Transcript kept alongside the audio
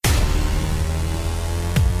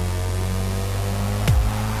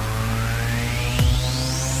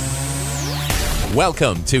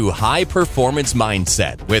Welcome to High Performance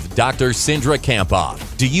Mindset with Dr. Cindra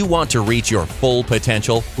Kamphoff. Do you want to reach your full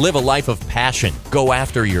potential? Live a life of passion. Go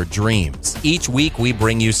after your dreams. Each week, we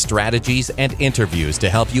bring you strategies and interviews to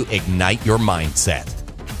help you ignite your mindset.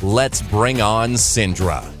 Let's bring on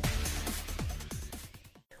Cindra.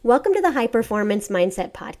 Welcome to the High Performance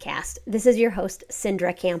Mindset Podcast. This is your host,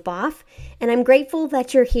 Cindra Kamphoff, and I'm grateful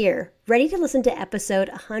that you're here, ready to listen to episode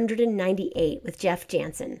 198 with Jeff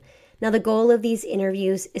Jansen. Now, the goal of these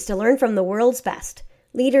interviews is to learn from the world's best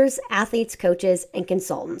leaders, athletes, coaches, and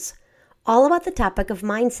consultants, all about the topic of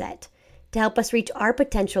mindset to help us reach our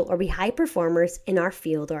potential or be high performers in our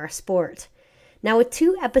field or our sport. Now, with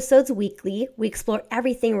 2 episodes weekly, we explore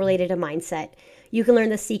everything related to mindset. You can learn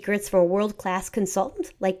the secrets from a world-class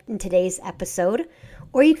consultant, like in today's episode,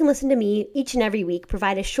 or you can listen to me each and every week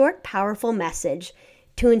provide a short, powerful message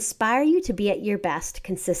to inspire you to be at your best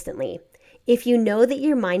consistently. If you know that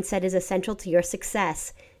your mindset is essential to your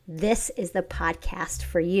success, this is the podcast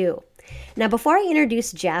for you. Now, before I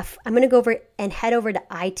introduce Jeff, I'm going to go over and head over to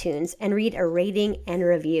iTunes and read a rating and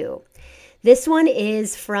review. This one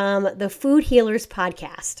is from the Food Healers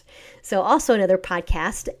podcast. So also another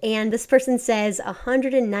podcast. And this person says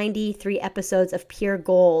 193 episodes of pure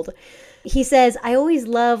gold. He says, I always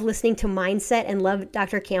love listening to Mindset and love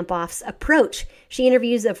Dr. Kamphoff's approach. She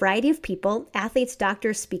interviews a variety of people, athletes,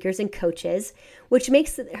 doctors, speakers, and coaches, which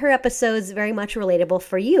makes her episodes very much relatable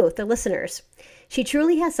for you, the listeners. She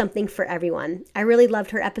truly has something for everyone. I really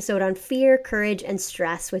loved her episode on fear, courage, and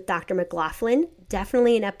stress with Dr. McLaughlin.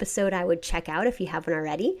 Definitely an episode I would check out if you haven't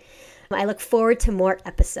already. I look forward to more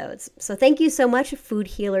episodes. So thank you so much, Food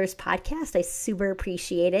Healers Podcast. I super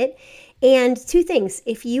appreciate it. And 2 things.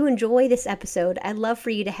 If you enjoy this episode, I'd love for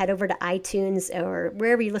you to head over to iTunes or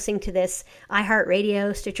wherever you're listening to this,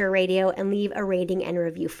 iHeartRadio, Stitcher Radio, and leave a rating and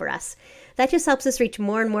review for us. That just helps us reach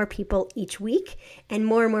more and more people each week, and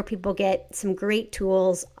more people get some great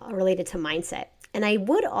tools related to mindset. And I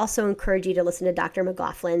would also encourage you to listen to Dr.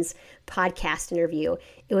 McLaughlin's podcast interview.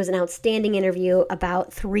 It was an outstanding interview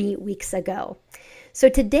about 3 weeks ago. So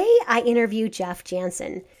today I interview Jeff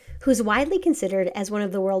Jansen, who's widely considered as one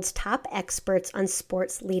of the world's top experts on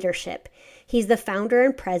sports leadership. He's the founder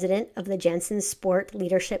and president of the Jansen Sport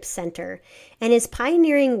Leadership Center, and his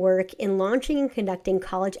pioneering work in launching and conducting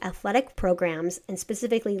college athletic programs and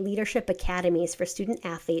specifically leadership academies for student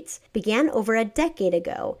athletes began over a decade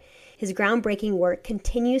ago. His groundbreaking work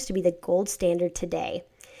continues to be the gold standard today.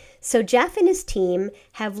 So Jeff and his team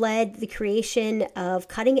have led the creation of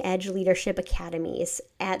cutting-edge leadership academies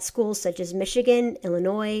at schools such as Michigan,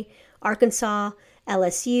 Illinois, Arkansas,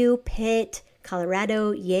 LSU, Pitt,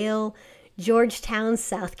 Colorado, Yale, Georgetown,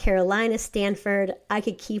 South Carolina, Stanford. I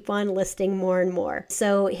could keep on listing more and more.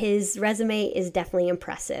 So his resume is definitely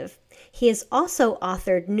impressive. He has also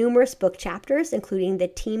authored numerous book chapters, including the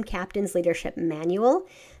Team Captain's Leadership Manual,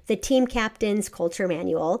 the Team Captain's Culture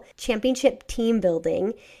Manual, Championship Team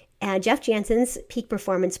Building, Jeff Jansen's Peak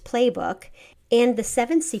Performance Playbook, and The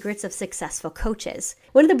 7 Secrets of Successful Coaches.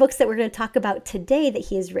 One of the books that we're going to talk about today that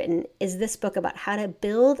he has written is this book about how to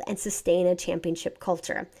build and sustain a championship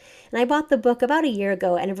culture. And I bought the book about a year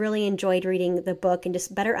ago and have really enjoyed reading the book and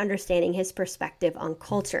just better understanding his perspective on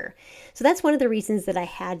culture. So that's one of the reasons that I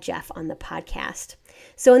had Jeff on the podcast.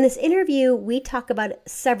 So in this interview, we talk about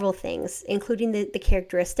several things, including the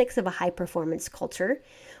characteristics of a high-performance culture.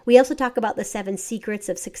 We also talk about the 7 secrets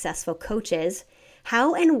of successful coaches,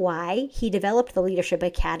 how and why he developed the leadership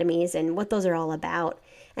academies and what those are all about,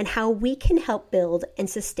 and how we can help build and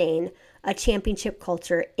sustain a championship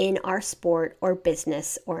culture in our sport or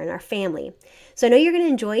business or in our family. So I know you're going to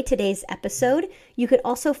enjoy today's episode. You can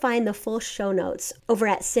also find the full show notes over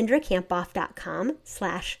at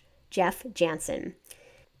cindrakamphoff.com/Jeff Jansen.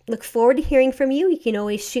 Look forward to hearing from you. You can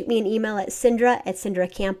always shoot me an email at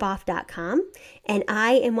cindra@cindrakamphoff.com. And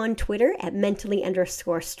I am on Twitter at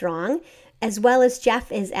mentally_strong, as well as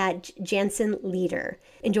Jeff is at Jansen Leader.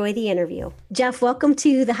 Enjoy the interview. Jeff, welcome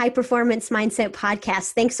to the High Performance Mindset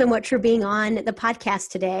Podcast. Thanks so much for being on the podcast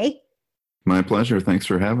today. My pleasure. Thanks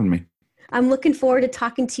for having me. I'm looking forward to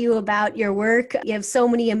talking to you about your work. You have so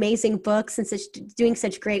many amazing books and doing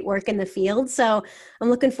such great work in the field. So I'm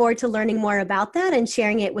looking forward to learning more about that and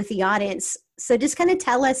sharing it with the audience. So just kind of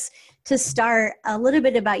tell us to start a little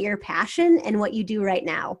bit about your passion and what you do right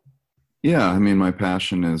now. Yeah, I mean, my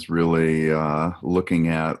passion is really looking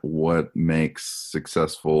at what makes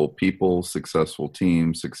successful people, successful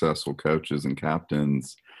teams, successful coaches and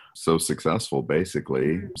captains so successful,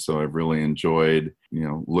 basically. So I've really enjoyed,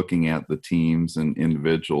 looking at the teams and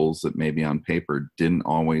individuals that maybe on paper didn't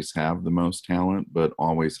always have the most talent, but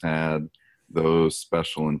always had those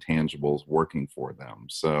special intangibles working for them.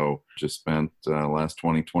 So just spent last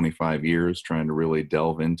 20, 25 years trying to really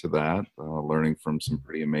delve into that, learning from some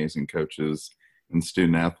pretty amazing coaches and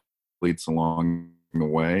student athletes along the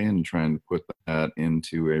way, and trying to put that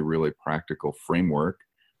into a really practical framework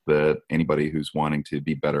that anybody who's wanting to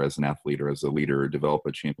be better as an athlete or as a leader or develop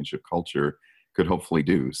a championship culture could hopefully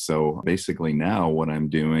do. So basically now what I'm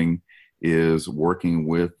doing is working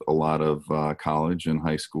with a lot of college and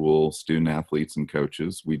high school student athletes and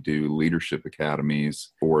coaches. We do leadership academies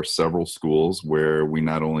for several schools where we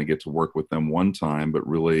not only get to work with them one time, but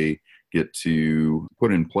really get to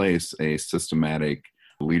put in place a systematic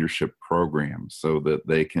leadership program so that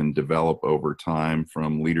they can develop over time,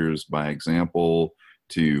 from leaders by example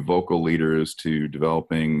to vocal leaders to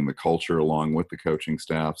developing the culture along with the coaching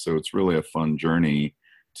staff. So it's really a fun journey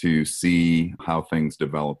to see how things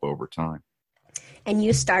develop over time. And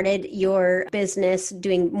you started your business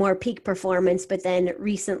doing more peak performance, but then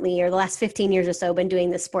recently, or the last 15 years or so, been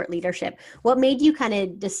doing the sport leadership. What made you kind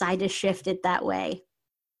of decide to shift it that way?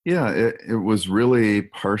 Yeah, it was really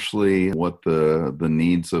partially what the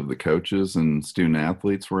needs of the coaches and student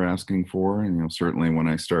athletes were asking for. And, certainly when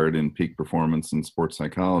I started in peak performance and sports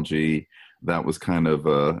psychology, that was kind of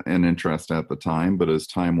an interest at the time. But as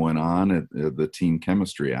time went on, the team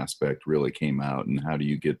chemistry aspect really came out. And how do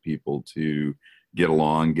you get people to get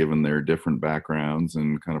along given their different backgrounds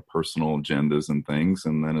and kind of personal agendas and things?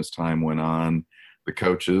 And then as time went on, the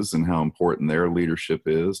coaches and how important their leadership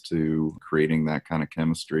is to creating that kind of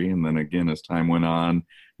chemistry. And then again, as time went on,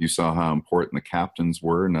 you saw how important the captains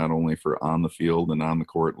were, not only for on the field and on the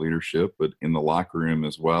court leadership, but in the locker room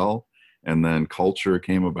as well. And then culture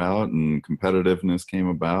came about, and competitiveness came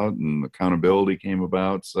about, and accountability came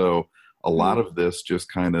about. So a lot of this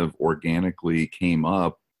just kind of organically came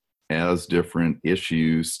up as different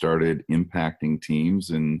issues started impacting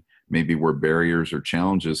teams, and maybe were barriers or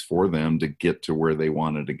challenges for them to get to where they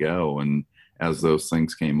wanted to go. And as those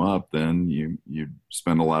things came up, then you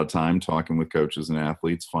spend a lot of time talking with coaches and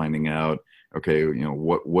athletes, finding out, okay,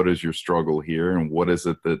 what is your struggle here, and what is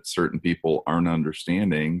it that certain people aren't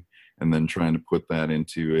understanding, and then trying to put that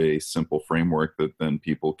into a simple framework that then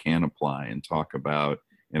people can apply and talk about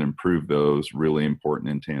and improve those really important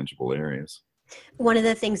intangible areas. One of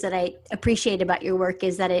the things that I appreciate about your work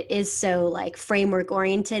is that it is so like framework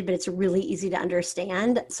oriented, but it's really easy to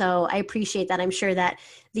understand. So I appreciate that. I'm sure that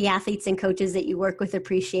the athletes and coaches that you work with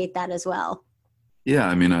appreciate that as well. Yeah,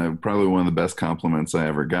 I mean, probably one of the best compliments I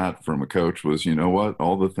ever got from a coach was, you know what,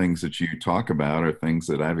 all the things that you talk about are things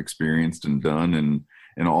that I've experienced and done,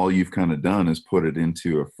 and all you've kind of done is put it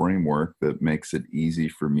into a framework that makes it easy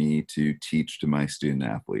for me to teach to my student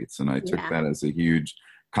athletes. And I took that as a huge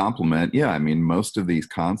compliment. Yeah, I mean, most of these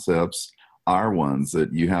concepts are ones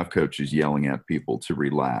that you have coaches yelling at people to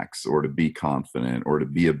relax or to be confident or to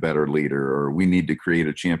be a better leader, or we need to create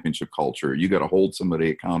a championship culture. You got to hold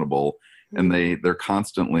somebody accountable. And they're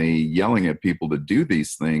constantly yelling at people to do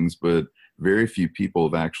these things, but very few people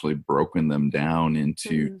have actually broken them down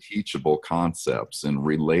into teachable concepts and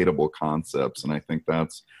relatable concepts. And I think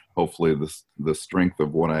that's hopefully the strength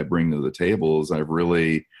of what I bring to the table is I've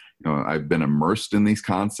really, I've been immersed in these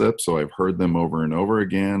concepts, so I've heard them over and over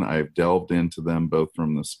again. I've delved into them both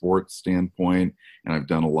from the sports standpoint, and I've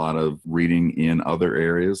done a lot of reading in other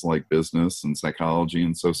areas like business and psychology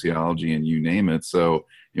and sociology and you name it. So,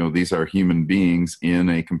 these are human beings in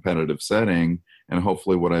a competitive setting, and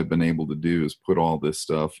hopefully what I've been able to do is put all this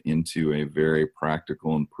stuff into a very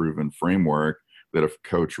practical and proven framework that if a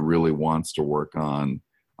coach really wants to work on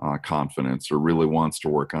confidence, or really wants to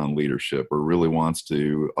work on leadership, or really wants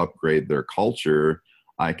to upgrade their culture,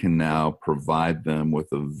 I can now provide them with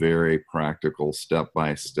a very practical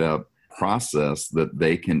step-by-step process that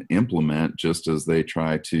they can implement just as they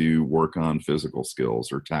try to work on physical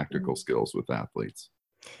skills or tactical skills with athletes.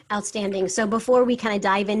 Outstanding. So before we kind of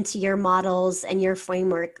dive into your models and your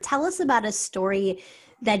framework, tell us about a story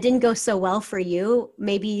that didn't go so well for you,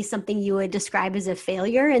 maybe something you would describe as a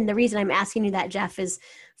failure. And the reason I'm asking you that, Jeff, is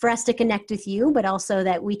for us to connect with you, but also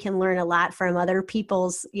that we can learn a lot from other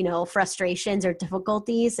people's, frustrations or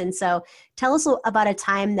difficulties. And so tell us about a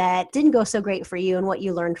time that didn't go so great for you and what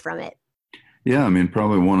you learned from it. Yeah, I mean,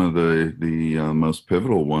 probably one of the most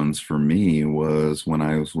pivotal ones for me was when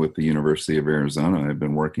I was with the University of Arizona. I've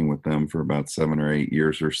been working with them for about 7 or 8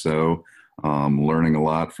 years or so, learning a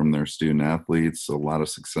lot from their student athletes, a lot of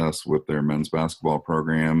success with their men's basketball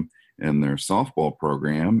program and their softball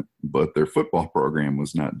program, but their football program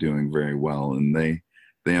was not doing very well. And they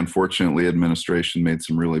they unfortunately, administration made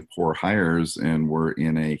some really poor hires and were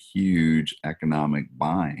in a huge economic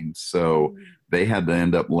bind. So they had to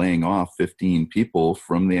end up laying off 15 people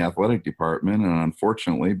from the athletic department. And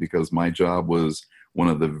unfortunately, because my job was one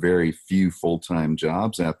of the very few full-time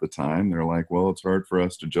jobs at the time, they're like, well, it's hard for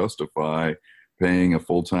us to justify paying a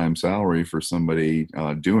full-time salary for somebody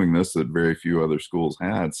doing this that very few other schools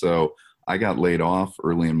had. So I got laid off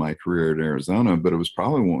early in my career at Arizona, but it was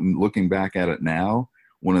probably, looking back at it now,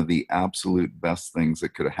 one of the absolute best things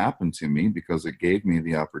that could have happened to me, because it gave me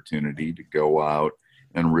the opportunity to go out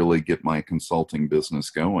and really get my consulting business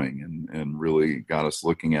going, and really got us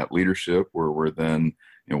looking at leadership, where we're then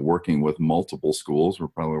working with multiple schools. We're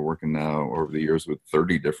probably working now over the years with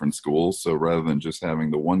 30 different schools. So rather than just having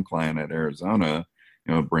the one client at Arizona,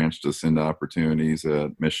 it branched us into opportunities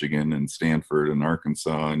at Michigan and Stanford and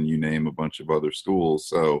Arkansas, and you name a bunch of other schools.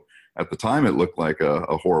 So at the time, it looked like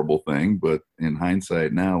a horrible thing, but in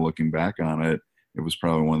hindsight now, looking back on it, it was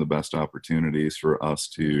probably one of the best opportunities for us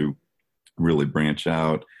to really branch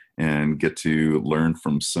out and get to learn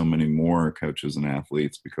from so many more coaches and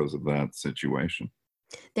athletes because of that situation.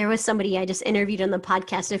 There was somebody I just interviewed on the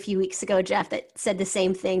podcast a few weeks ago, Jeff, that said the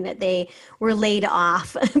same thing, that they were laid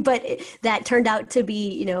off, but that turned out to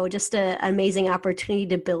be, just an amazing opportunity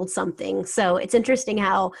to build something. So it's interesting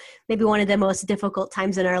how maybe one of the most difficult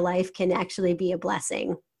times in our life can actually be a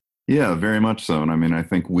blessing. Yeah, very much so. And I mean, I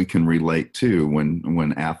think we can relate too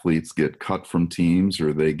when athletes get cut from teams,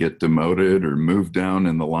 or they get demoted or moved down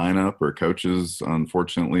in the lineup, or coaches,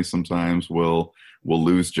 unfortunately, sometimes will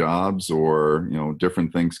lose jobs, or,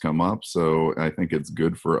 different things come up. So I think it's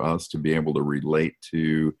good for us to be able to relate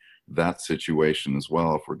to that situation as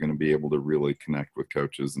well, if we're going to be able to really connect with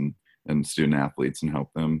coaches and student athletes and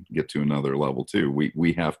help them get to another level too.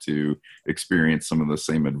 We have to experience some of the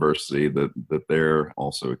same adversity that they're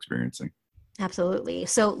also experiencing. Absolutely.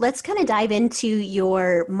 So let's kind of dive into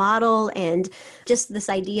your model and just this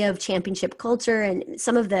idea of championship culture and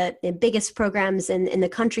some of the biggest programs in the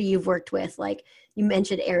country you've worked with. Like you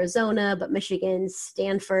mentioned Arizona, but Michigan,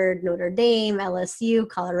 Stanford, Notre Dame, LSU,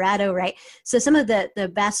 Colorado, right? So some of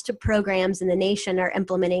the best programs in the nation are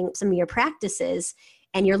implementing some of your practices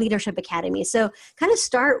and your leadership academy. So kind of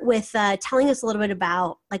start with telling us a little bit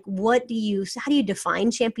about how do you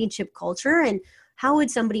define championship culture, and how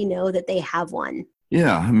would somebody know that they have one?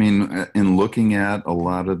 Yeah, I mean, in looking at a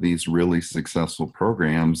lot of these really successful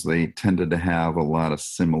programs, they tended to have a lot of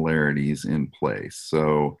similarities in place.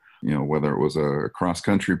 So, whether it was a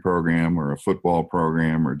cross-country program or a football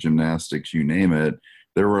program or gymnastics, you name it,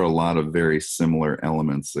 there were a lot of very similar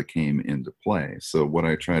elements that came into play. So what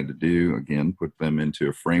I tried to do, again, put them into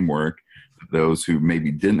a framework, those who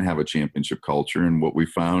maybe didn't have a championship culture. And what we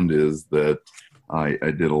found is that I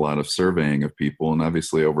did a lot of surveying of people, and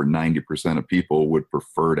obviously over 90% of people would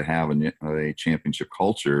prefer to have a championship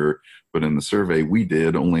culture. But in the survey we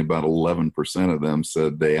did, only about 11% of them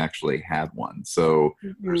said they actually had one. So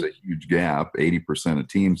there's a huge gap. 80% of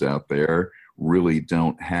teams out there really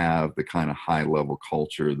don't have the kind of high level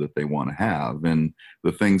culture that they want to have. And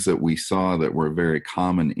the things that we saw that were very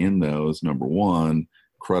common in those, number one,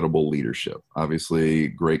 credible leadership. Obviously,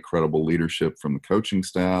 great credible leadership from the coaching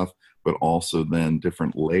staff, but also then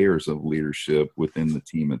different layers of leadership within the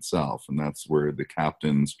team itself. And that's where the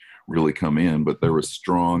captains really come in. But there was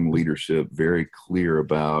strong leadership, very clear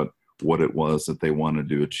about what it was that they wanted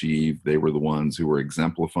to achieve. They were the ones who were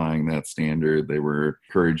exemplifying that standard. They were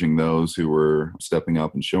encouraging those who were stepping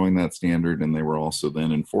up and showing that standard. And they were also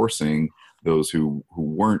then enforcing those who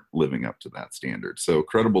weren't living up to that standard. So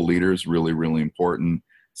credible leaders, really, really important.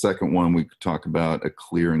 Second one, we could talk about a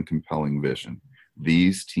clear and compelling vision.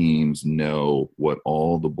 These teams know what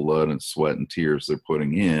all the blood and sweat and tears they're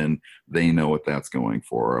putting in, they know what that's going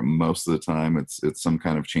for. Most of the time, it's some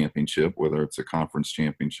kind of championship, whether it's a conference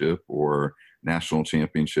championship or national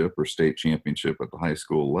championship or state championship at the high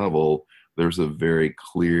school level. There's a very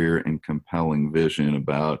clear and compelling vision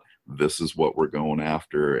about this is what we're going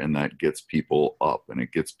after, and that gets people up, and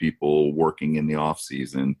it gets people working in the off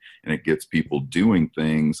season, and it gets people doing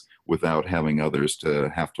things without having others to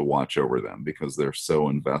have to watch over them because they're so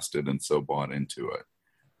invested and so bought into it.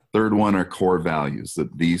 Third one are core values,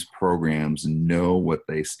 that these programs know what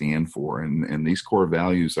they stand for, and these core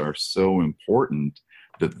values are so important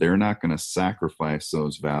that they're not going to sacrifice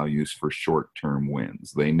those values for short-term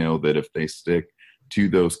wins. They know that if they stick to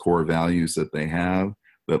those core values that they have,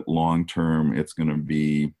 that long-term it's going to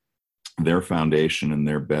be their foundation and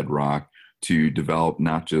their bedrock to develop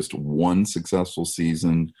not just one successful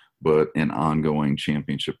season, but an ongoing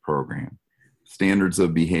championship program. Standards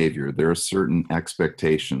of behavior. There are certain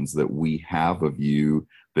expectations that we have of you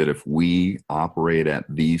that if we operate at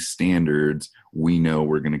these standards, we know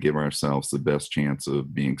we're going to give ourselves the best chance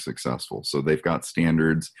of being successful. So they've got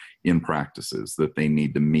standards in practices that they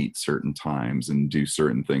need to meet certain times and do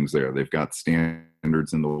certain things there. They've got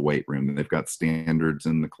standards in the weight room. They've got standards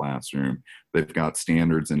in the classroom. They've got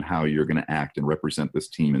standards in how you're going to act and represent this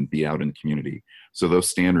team and be out in the community. So those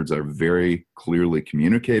standards are very clearly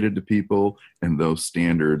communicated to people, and those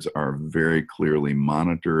standards are very clearly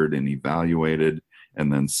monitored and evaluated,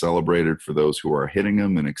 and then celebrated for those who are hitting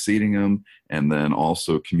them and exceeding them, and then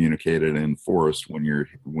also communicated and enforced when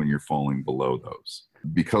you're falling below those.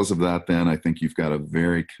 Because of that, then I think you've got a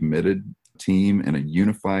very committed team and a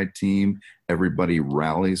unified team. Everybody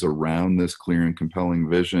rallies around this clear and compelling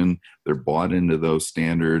vision. They're bought into those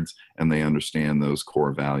standards, and they understand those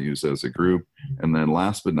core values as a group. And then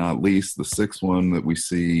last but not least, the sixth one that we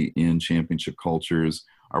see in championship cultures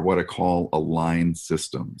are what I call aligned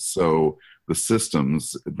systems. So the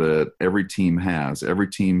systems that every team has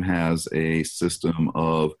a system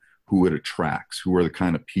of who it attracts, who are the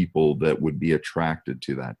kind of people that would be attracted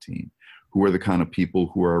to that team, who are the kind of people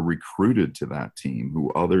who are recruited to that team,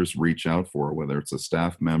 who others reach out for, whether it's a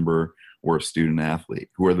staff member or a student athlete,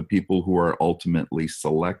 who are the people who are ultimately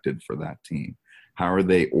selected for that team. How are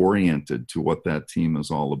they oriented to what that team is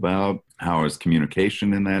all about? How is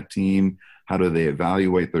communication in that team? How do they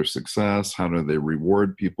evaluate their success? How do they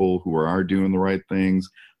reward people who are doing the right things?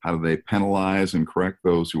 How do they penalize and correct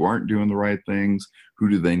those who aren't doing the right things? Who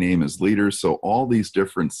do they name as leaders? So all these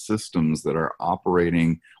different systems that are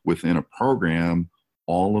operating within a program,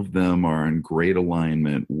 all of them are in great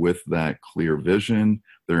alignment with that clear vision.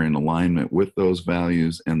 They're in alignment with those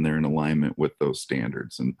values, and they're in alignment with those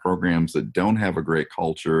standards. And programs that don't have a great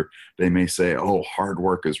culture, they may say, oh, hard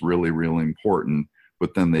work is really, really important,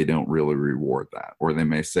 but then they don't really reward that. Or they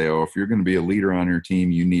may say, oh, if you're going to be a leader on your team,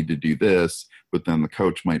 you need to do this, but then the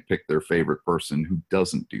coach might pick their favorite person who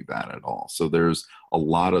doesn't do that at all. So there's a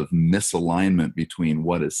lot of misalignment between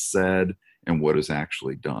what is said and what is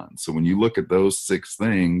actually done. So when you look at those six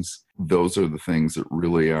things, those are the things that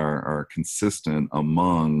really are consistent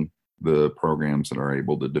among the programs that are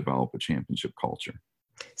able to develop a championship culture.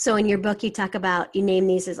 So in your book, you name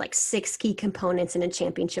these as like 6 key components in a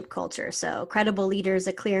championship culture. So credible leaders,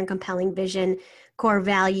 a clear and compelling vision, core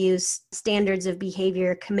values, standards of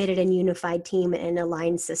behavior, committed and unified team, and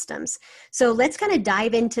aligned systems. So let's kind of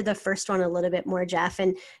dive into the first one a little bit more, Jeff,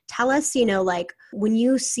 and tell us, like when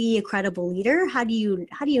you see a credible leader, how do you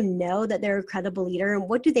know that they're a credible leader, and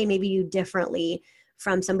what do they maybe do differently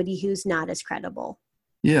from somebody who's not as credible?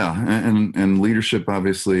 Yeah, and leadership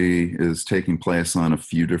obviously is taking place on a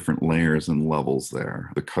few different layers and levels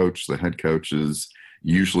there. The head coach is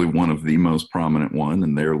usually one of the most prominent one,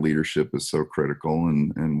 and their leadership is so critical.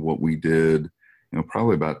 And what we did,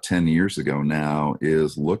 probably about 10 years ago now,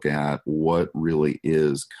 is look at what really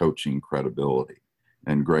is coaching credibility.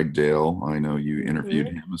 And Greg Dale, I know you interviewed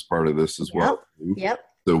him as part of this as well. Yep.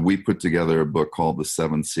 So we put together a book called The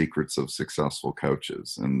 7 Secrets of Successful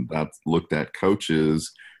Coaches. And that looked at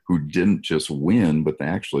coaches who didn't just win, but they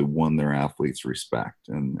actually won their athletes' respect.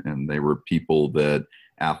 And they were people that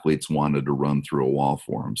athletes wanted to run through a wall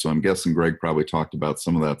for them. So I'm guessing Greg probably talked about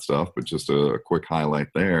some of that stuff, but just a quick highlight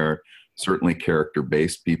there. Certainly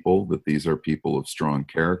character-based people, that these are people of strong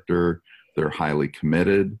character. They're highly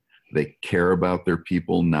committed. They care about their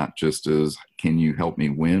people, not just as, can you help me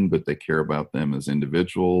win, but they care about them as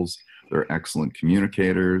individuals. They're excellent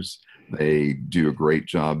communicators. They do a great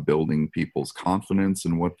job building people's confidence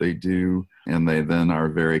in what they do. And they then are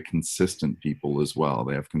very consistent people as well.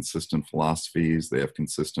 They have consistent philosophies. They have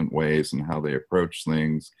consistent ways in how they approach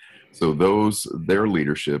things. So their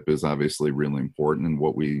leadership is obviously really important, and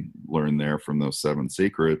what we learned there from those 7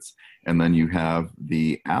 secrets. And then you have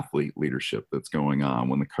the athlete leadership that's going on.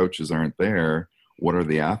 When the coaches aren't there, what are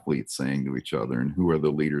the athletes saying to each other, and who are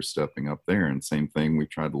the leaders stepping up there? And same thing, we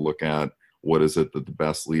tried to look at what is it that the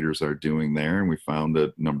best leaders are doing there. And we found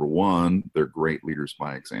that, number one, they're great leaders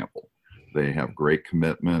by example. They have great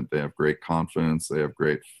commitment. They have great confidence. They have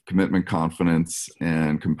great commitment, confidence,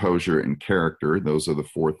 and composure and character. Those are the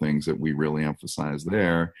 4 things that we really emphasize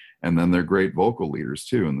there. And then they're great vocal leaders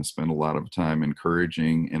too. And they spend a lot of time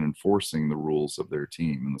encouraging and enforcing the rules of their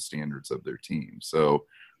team and the standards of their team. So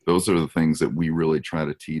those are the things that we really try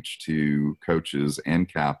to teach to coaches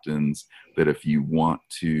and captains, that if you want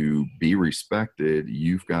to be respected,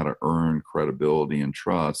 you've got to earn credibility and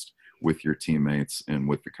trust with your teammates and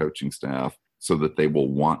with the coaching staff, so that they will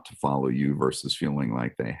want to follow you versus feeling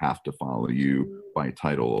like they have to follow you by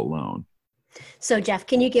title alone. So Jeff,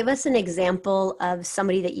 can you give us an example of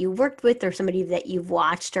somebody that you worked with or somebody that you've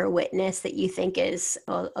watched or witnessed that you think is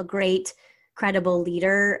a great credible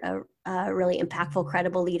leader, a really impactful,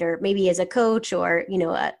 credible leader, maybe as a coach or,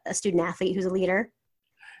 a student athlete who's a leader?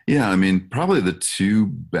 Yeah, I mean, probably the two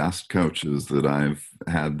best coaches that I've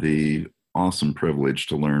had the awesome privilege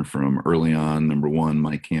to learn from early on. Number one,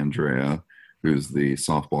 Mike Candrea, who's the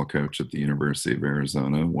softball coach at the University of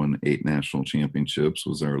Arizona, won 8 national championships,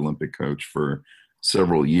 was our Olympic coach for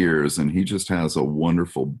several years. And he just has a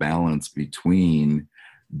wonderful balance between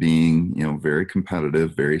being, very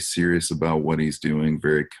competitive, very serious about what he's doing,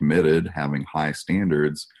 very committed, having high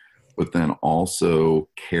standards, but then also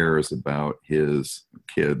cares about his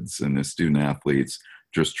kids and his student athletes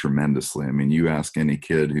just tremendously. I mean, you ask any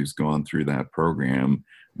kid who's gone through that program,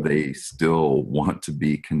 they still want to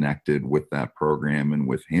be connected with that program and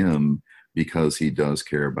with him because he does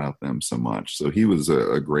care about them so much. So he was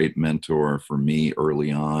a great mentor for me early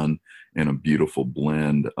on, and a beautiful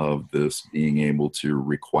blend of this being able to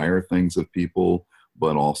require things of people,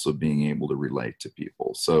 but also being able to relate to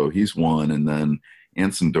people. So he's one. And then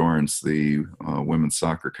Anson Dorrance, the women's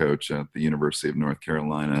soccer coach at the University of North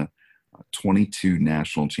Carolina, 22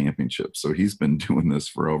 national championships. So he's been doing this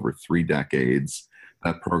for over 3 decades.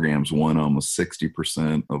 That program's won almost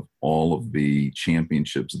 60% of all of the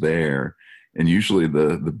championships there. And usually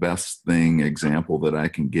the best example that I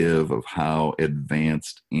can give of how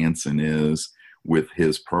advanced Anson is with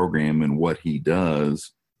his program and what he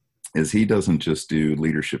does is he doesn't just do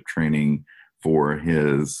leadership training for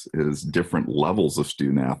his different levels of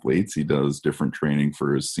student athletes. He does different training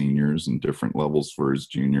for his seniors and different levels for his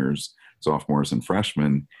juniors, sophomores, and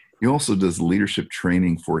freshmen. He also does leadership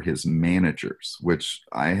training for his managers, which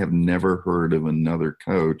I have never heard of another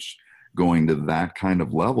coach going to that kind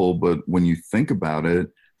of level. But when you think about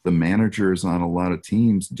it, the managers on a lot of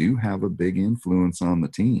teams do have a big influence on the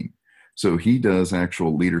team. So he does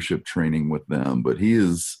actual leadership training with them, but he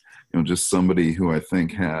is just somebody who I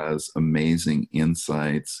think has amazing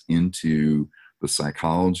insights into the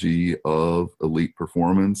psychology of elite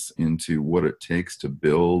performance, into what it takes to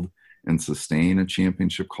build and sustain a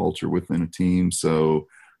championship culture within a team. So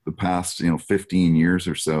the past, 15 years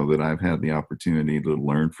or so that I've had the opportunity to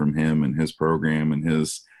learn from him and his program and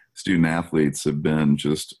his student athletes have been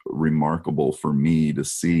just remarkable for me to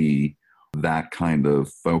see that kind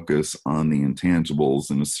of focus on the intangibles,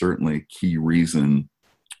 and is certainly a key reason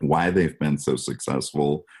why they've been so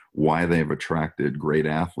successful, why they've attracted great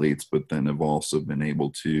athletes, but then have also been able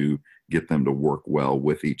to get them to work well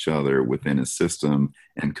with each other within a system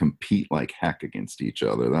and compete like heck against each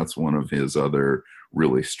other. That's one of his other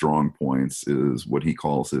really strong points, is what he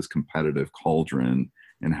calls his competitive cauldron,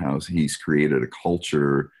 and how he's created a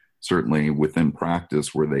culture, certainly within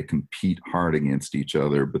practice, where they compete hard against each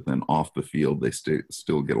other, but then off the field, they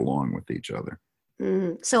still get along with each other.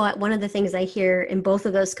 So one of the things I hear in both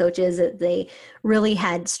of those coaches, that they really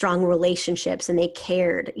had strong relationships and they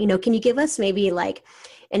cared. Can you give us maybe like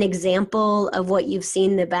an example of what you've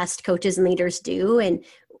seen the best coaches and leaders do, and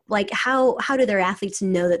like how do their athletes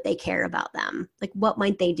know that they care about them? Like what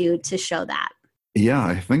might they do to show that? Yeah,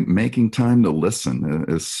 I think making time to listen,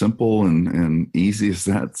 as simple and easy as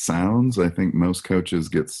that sounds, I think most coaches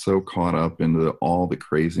get so caught up into all the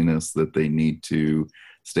craziness that they need to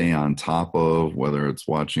stay on top of, whether it's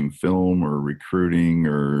watching film or recruiting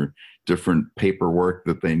or different paperwork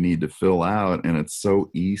that they need to fill out. And it's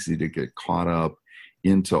so easy to get caught up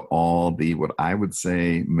into all the, what I would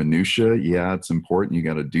say, minutia. Yeah, it's important. You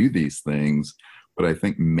got to do these things. But I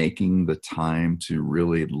think making the time to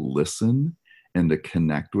really listen and to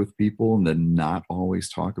connect with people, and then not always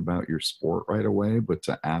talk about your sport right away, but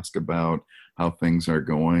to ask about how things are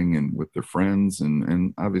going and with their friends,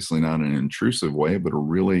 and obviously not in an intrusive way, but a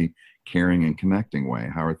really caring and connecting way.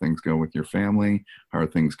 How are things going with your family? How are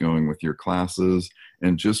things going with your classes?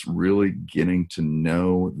 And just really getting to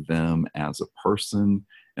know them as a person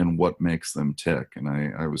and what makes them tick. And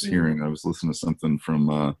I was listening to something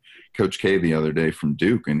from Coach K the other day from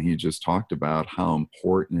Duke, and he just talked about how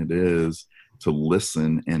important it is to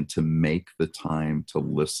listen and to make the time to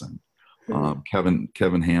listen. Kevin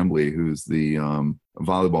Hambly, who's the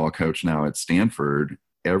volleyball coach now at Stanford,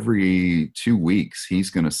 every 2 weeks,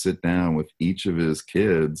 he's going to sit down with each of his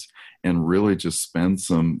kids and really just spend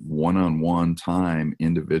some one-on-one time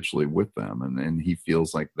individually with them. And he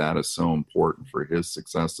feels like that is so important for his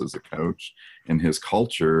success as a coach and his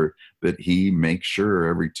culture, that he makes sure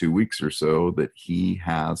every 2 weeks or so that he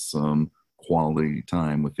has some quality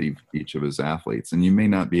time with each of his athletes. And you may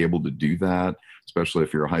not be able to do that, especially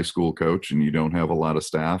if you're a high school coach and you don't have a lot of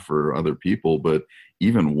staff or other people, but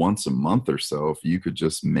even once a month or so, if you could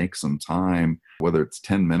just make some time, whether it's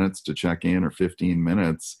 10 minutes to check in or 15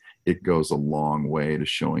 minutes, it goes a long way to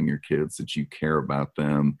showing your kids that you care about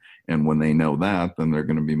them. And when they know that, then they're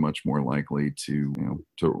going to be much more likely to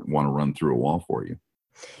want to run through a wall for you.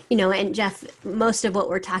 And Jeff, most of what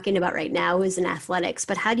we're talking about right now is in athletics,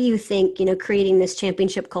 but how do you think, creating this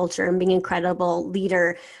championship culture and being an incredible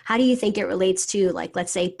leader, how do you think it relates to, like,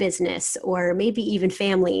 let's say business or maybe even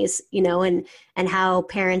families, and how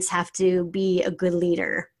parents have to be a good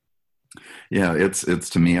leader? Yeah, it's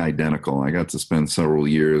to me identical. I got to spend several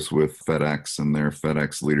years with FedEx and their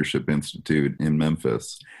FedEx Leadership Institute in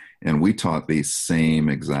Memphis. And we taught these same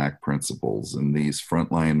exact principles. And these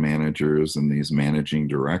frontline managers and these managing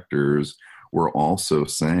directors were also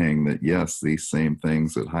saying that, yes, these same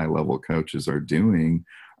things that high-level coaches are doing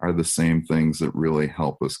are the same things that really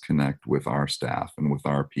help us connect with our staff and with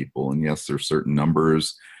our people. And yes, there's certain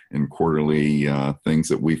numbers and quarterly things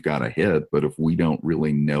that we've got to hit. But if we don't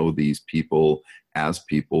really know these people as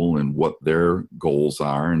people and what their goals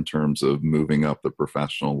are in terms of moving up the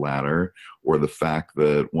professional ladder, or the fact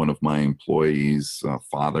that one of my employees'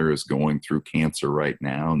 father is going through cancer right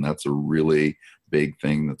now, and that's a really big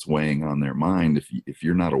thing that's weighing on their mind. If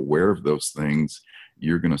you're not aware of those things,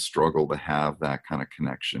 you're going to struggle to have that kind of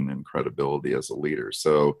connection and credibility as a leader.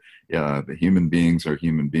 So yeah, the human beings are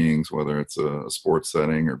human beings, whether it's a sports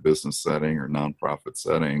setting or business setting or nonprofit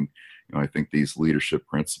setting. I think these leadership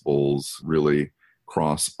principles really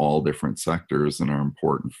cross all different sectors and are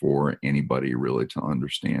important for anybody really to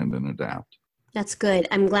understand and adapt. That's good.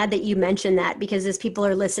 I'm glad that you mentioned that, because as people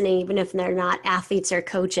are listening, even if they're not athletes or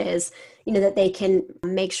coaches, that they can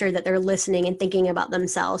make sure that they're listening and thinking about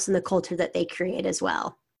themselves and the culture that they create as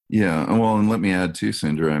well. Yeah. Well, and let me add too,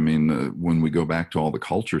 Sindra, when we go back to all the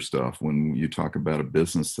culture stuff, when you talk about a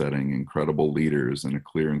business setting, incredible leaders and a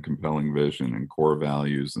clear and compelling vision and core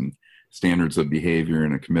values and standards of behavior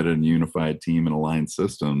and a committed and unified team and aligned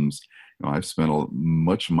systems, I've spent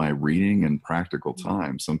much of my reading and practical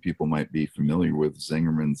time. Some people might be familiar with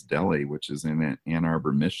Zingerman's Deli, which is in Ann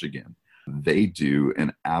Arbor, Michigan. They do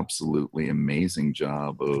an absolutely amazing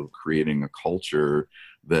job of creating a culture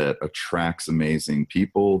that attracts amazing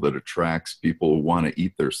people, that attracts people who want to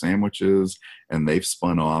eat their sandwiches. And they've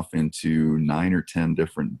spun off into 9 or 10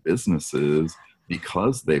 different businesses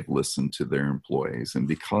because they've listened to their employees and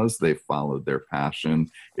because they've followed their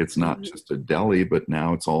passion. It's not just a deli, but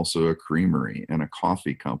now it's also a creamery and a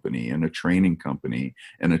coffee company and a training company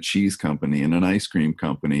and a cheese company and an ice cream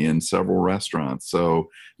company and several restaurants. So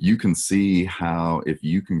you can see how, if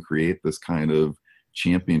you can create this kind of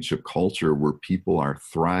championship culture where people are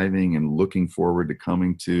thriving and looking forward to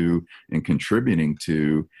coming to and contributing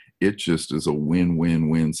to, it just is a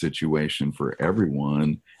win-win-win situation for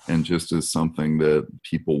everyone, and just is something that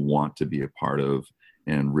people want to be a part of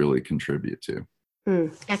and really contribute to.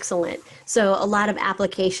 Excellent. So a lot of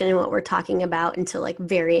application in what we're talking about into like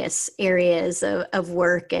various areas of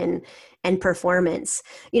work and performance.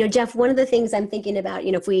 Jeff, one of the things I'm thinking about,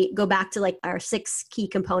 if we go back to like our 6 key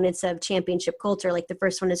components of championship culture, like the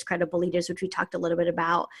first one is credible leaders, which we talked a little bit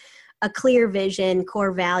about, a clear vision,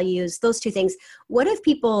 core values, those 2 things. What if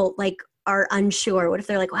people like are unsure? What if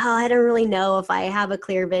they're like, well, I don't really know if I have a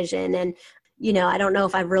clear vision, and I don't know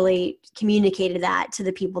if I've really communicated that to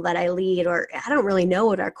the people that I lead, or I don't really know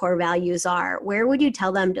what our core values are. Where would you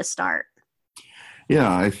tell them to start?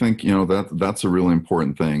 Yeah, I think, that's a really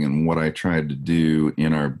important thing. And what I tried to do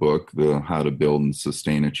in our book, the How to Build and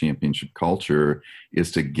Sustain a Championship Culture, is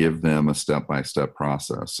to give them a step-by-step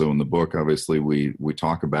process. So in the book, obviously, we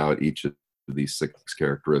talk about each of these 6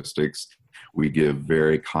 characteristics. We give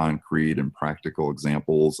very concrete and practical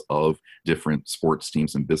examples of different sports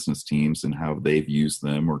teams and business teams and how they've used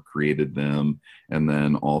them or created them, and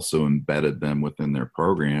then also embedded them within their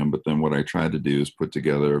program. But then what I tried to do is put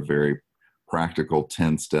together a very practical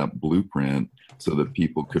 10-step blueprint so that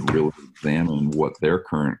people could really examine what their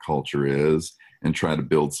current culture is and try to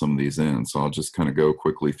build some of these in. So I'll just kind of go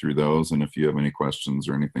quickly through those. And if you have any questions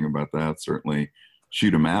or anything about that, certainly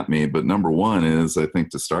shoot them at me. But number one is, I think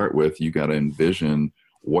to start with, you got to envision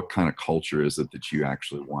what kind of culture is it that you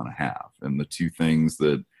actually want to have. And the 2 things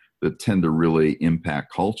that tend to really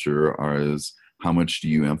impact culture is how much do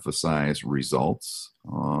you emphasize results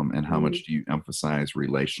and how much do you emphasize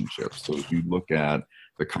relationships. So if you look at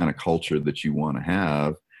the kind of culture that you want to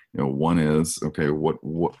have, one is, okay, what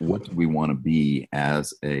do we want to be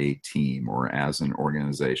as a team or as an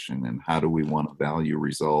organization, and how do we want to value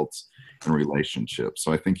results and relationships?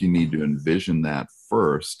 So I think you need to envision that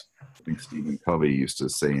first. I think Stephen Covey used to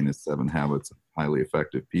say in his 7 Habits of Highly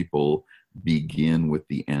Effective People, begin with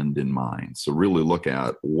the end in mind. So really look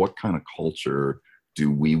at what kind of culture do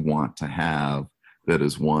we want to have that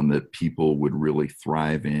is one that people would really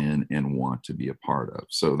thrive in and want to be a part of.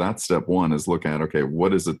 So that's step one, is look at, okay,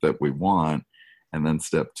 what is it that we want? And then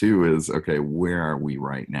step two is, okay, where are we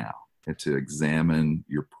right now? And to examine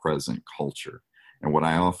your present culture. And what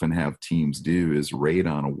I often have teams do is rate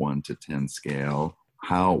on a 1 to 10 scale.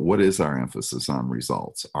 What is our emphasis on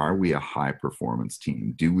results? Are we a high performance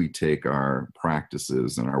team? Do we take our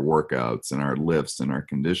practices and our workouts and our lifts and our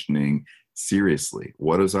conditioning seriously?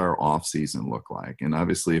 What does our off season look like? And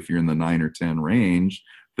obviously, if you're in the 9 or 10 range,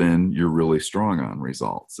 then you're really strong on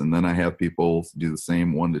results. And then I have people do the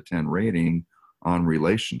same 1 to 10 rating on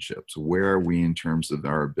relationships. Where are we in terms of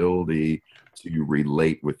our ability to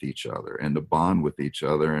relate with each other and to bond with each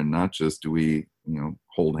other? And not just do we,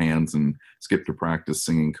 hold hands and skip to practice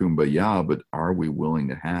singing Kumbaya, but are we willing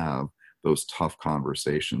to have those tough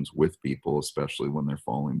conversations with people, especially when they're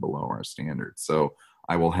falling below our standards? So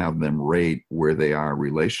I will have them rate where they are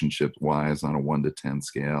relationship wise on a 1 to 10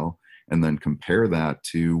 scale, and then compare that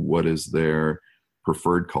to what is their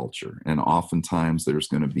preferred culture. And oftentimes there's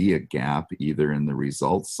going to be a gap either in the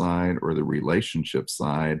results side or the relationship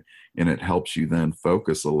side. And it helps you then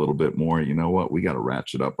focus a little bit more. You know what? We got to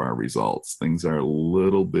ratchet up our results. Things are a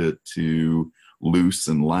little bit too loose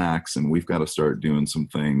and lax, and we've got to start doing some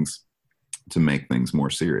things to make things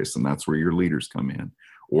more serious. And that's where your leaders come in.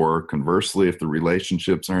 Or conversely, if the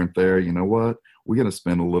relationships aren't there, you know what? We got to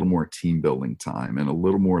spend a little more team building time and a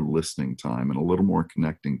little more listening time and a little more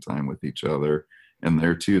connecting time with each other. And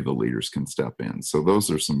there too, the leaders can step in. So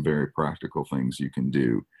those are some very practical things you can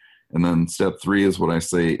do. And then step 3 is what I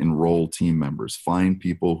say, enroll team members. Find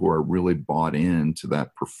people who are really bought into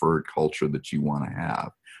that preferred culture that you want to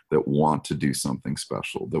have, that want to do something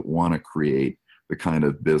special, that want to create the kind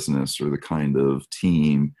of business or the kind of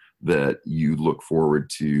team that you look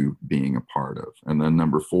forward to being a part of. And then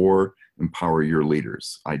number 4, empower your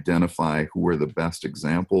leaders. Identify who are the best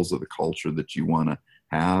examples of the culture that you want to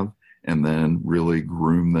have, and then really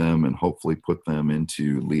groom them and hopefully put them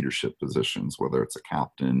into leadership positions, whether it's a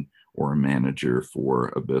captain or a manager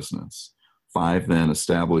for a business. 5, then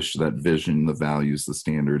establish that vision, the values, the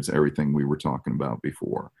standards, everything we were talking about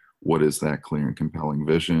before. What is that clear and compelling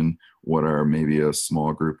vision? What are maybe a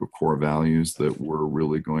small group of core values that we're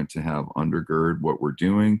really going to have undergird what we're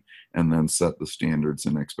doing, and then set the standards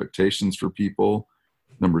and expectations for people.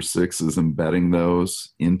 Number 6 is embedding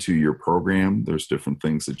those into your program. There's different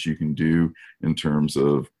things that you can do in terms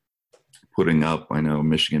of putting up. I know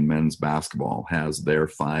Michigan men's basketball has their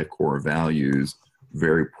 5 core values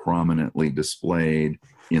very prominently displayed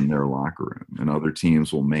in their locker room, and other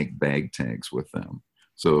teams will make bag tags with them.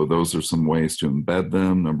 So those are some ways to embed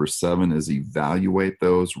them. Number 7 is evaluate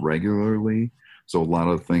those regularly. So a lot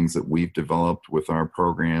of the things that we've developed with our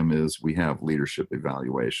program is we have leadership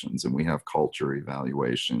evaluations, and we have culture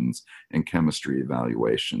evaluations and chemistry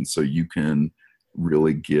evaluations. So you can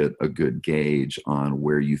really get a good gauge on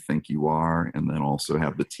where you think you are, and then also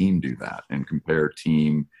have the team do that and compare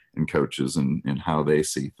team and coaches and how they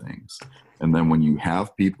see things. And then when you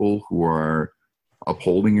have people who are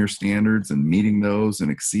upholding your standards and meeting those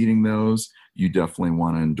and exceeding those, you definitely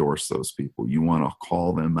want to endorse those people. You want to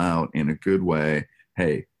call them out in a good way.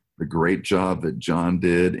 Hey, the great job that John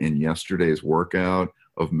did in yesterday's workout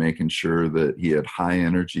of making sure that he had high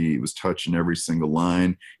energy, he was touching every single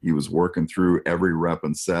line, he was working through every rep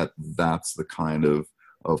and set. That's the kind of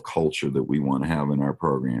culture that we want to have in our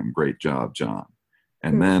program. Great job, John.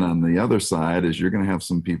 And then on the other side is you're going to have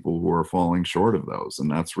some people who are falling short of those. And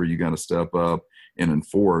that's where you got to step up and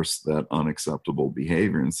enforce that unacceptable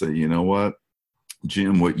behavior and say, you know what,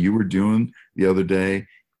 Jim, what you were doing the other day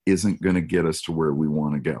isn't going to get us to where we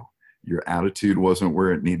want to go. Your attitude wasn't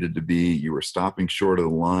where it needed to be. You were stopping short of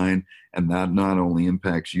the line. And that not only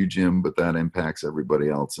impacts you, Jim, but that impacts everybody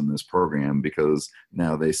else in this program, because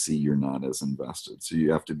now they see you're not as invested. So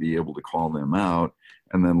you have to be able to call them out.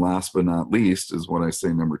 And then last but not least is what I say,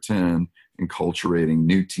 number 10, enculturating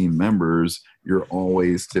new team members. You're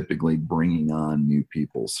always typically bringing on new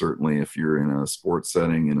people. Certainly if you're in a sports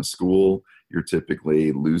setting in a school, you're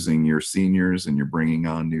typically losing your seniors and you're bringing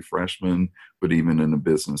on new freshmen. But even in a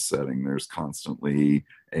business setting, there's constantly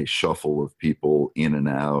a shuffle of people in and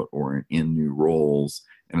out or in new roles.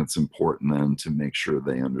 And it's important then to make sure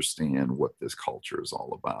they understand what this culture is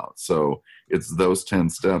all about. So it's those 10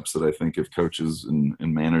 steps that I think if coaches and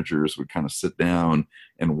managers would kind of sit down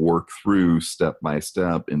and work through step by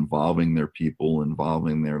step, involving their people,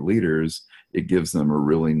 involving their leaders, it gives them a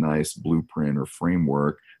really nice blueprint or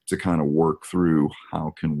framework to kind of work through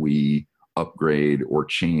how can we upgrade or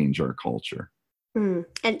change our culture. And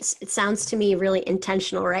it sounds to me really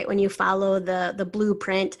intentional, right? When you follow the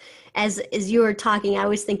blueprint as you were talking, I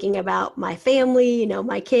was thinking about my family,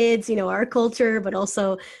 my kids, our culture, but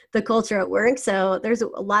also the culture at work. So there's a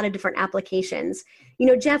lot of different applications.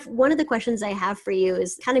 Jeff, one of the questions I have for you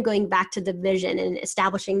is kind of going back to the vision and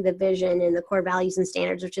establishing the vision and the core values and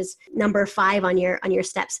standards, which is number 5 on your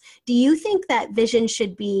steps. Do you think that vision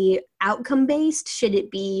should be outcome based? Should it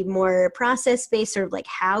be more process based, sort of like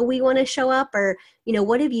how we want to show up? Or,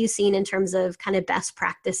 what have you seen in terms of kind of best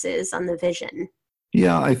practices on the vision?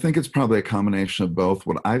 Yeah, I think it's probably a combination of both.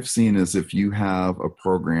 What I've seen is if you have a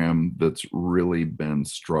program that's really been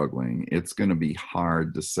struggling, it's going to be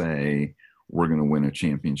hard to say we're going to win a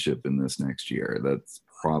championship in this next year. That's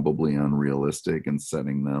probably unrealistic and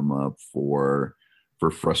setting them up for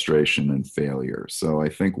frustration and failure. So I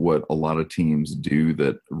think what a lot of teams do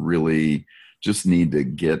that really just need to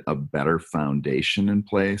get a better foundation in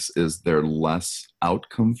place is they're less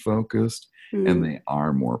outcome focused and they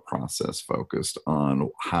are more process focused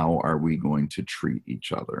on how are we going to treat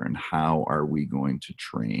each other and how are we going to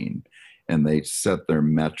train. And they set their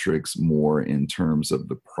metrics more in terms of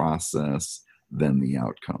the process than the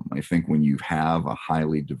outcome. I think when you have a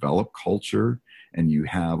highly developed culture and you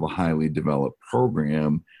have a highly developed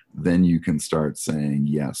program, then you can start saying,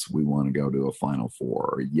 yes, we want to go to a Final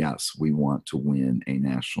Four, or yes, we want to win a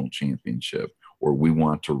national championship, or we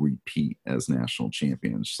want to repeat as national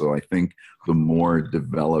champions. So I think the more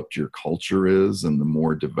developed your culture is and the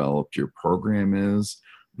more developed your program is,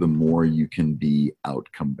 the more you can be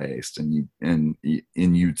outcome based, and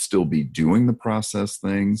you'd still be doing the process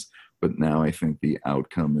things, but now I think the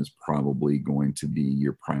outcome is probably going to be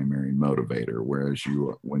your primary motivator. Whereas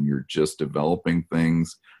when you're just developing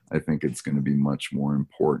things, I think it's going to be much more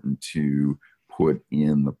important to put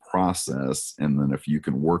in the process. And then if you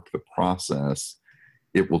can work the process,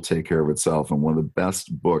 it will take care of itself. And one of the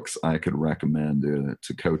best books I could recommend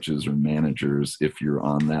to coaches or managers, if you're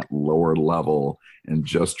on that lower level and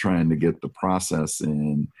just trying to get the process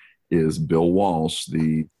in, is Bill Walsh,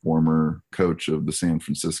 the former coach of the San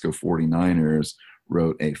Francisco 49ers,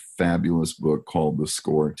 wrote a fabulous book called The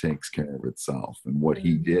Score Takes Care of Itself. And what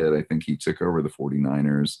he did, I think he took over the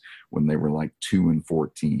 49ers when they were like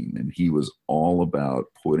 2-14. And he was all about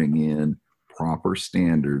putting in proper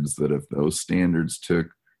standards that if those standards took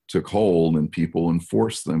hold and people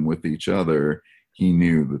enforced them with each other, he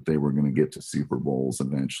knew that they were going to get to Super Bowls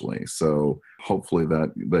eventually. So hopefully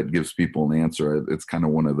that gives people an answer. It's kind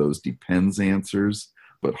of one of those depends answers,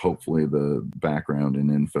 but hopefully the background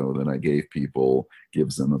and info that I gave people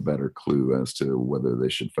gives them a better clue as to whether they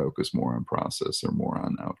should focus more on process or more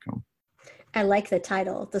on outcome. I like the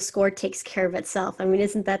title, The Score Takes Care of Itself. I mean,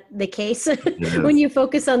 isn't that the case? When you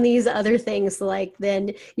focus on these other things, then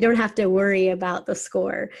you don't have to worry about the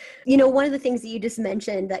score. One of the things that you just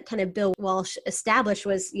mentioned that kind of Bill Walsh established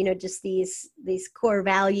was, just these core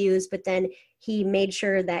values, but then he made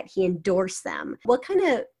sure that he endorsed them. What kind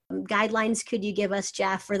of guidelines could you give us,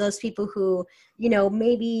 Jeff, for those people who,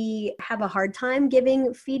 maybe have a hard time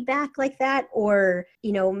giving feedback like that, or,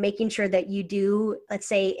 making sure that you do, let's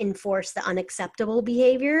say, enforce the unacceptable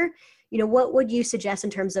behavior? What would you suggest in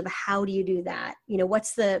terms of how do you do that?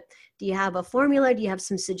 Do you have a formula? Do you have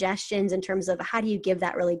some suggestions in terms of how do you give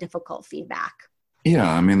that really difficult feedback?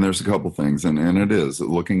 Yeah, I mean, there's a couple things, and it is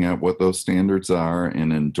looking at what those standards are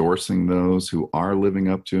and endorsing those who are living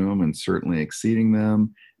up to them and certainly exceeding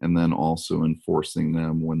them, and then also enforcing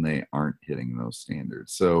them when they aren't hitting those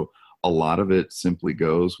standards. So a lot of it simply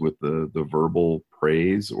goes with the verbal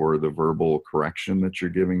praise or the verbal correction that you're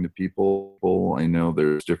giving to people. I know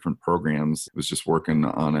there's different programs. I was just working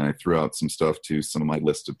on it. I threw out some stuff to some of my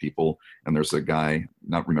list of people, and there's a guy,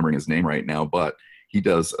 not remembering his name right now, but he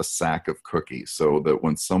does a sack of cookies so that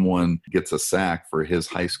when someone gets a sack for his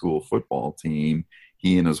high school football team,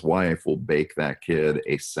 he and his wife will bake that kid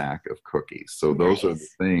a sack of cookies. So those are the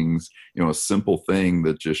things, a simple thing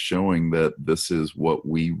that just showing that this is what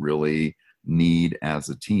we really need as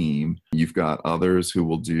a team. You've got others who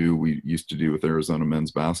will we used to do with Arizona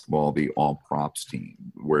men's basketball, the all props team,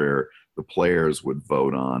 where the players would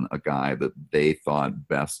vote on a guy that they thought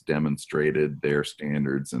best demonstrated their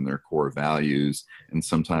standards and their core values. And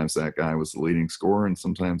sometimes that guy was the leading scorer, and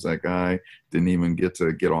sometimes that guy didn't even get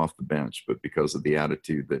to get off the bench. But because of the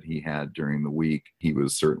attitude that he had during the week, he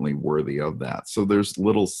was certainly worthy of that. So there's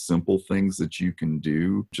little simple things that you can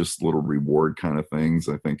do, just little reward kind of things.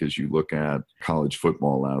 I think as you look at college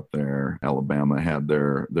football out there, Alabama had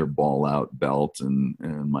their ball out belt, and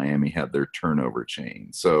Miami had their turnover chain.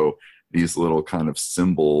 So these little kind of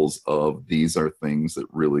symbols of these are things that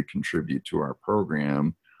really contribute to our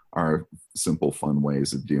program are simple, fun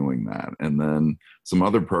ways of doing that. And then some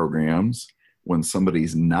other programs when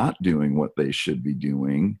somebody's not doing what they should be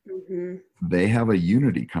doing, they have a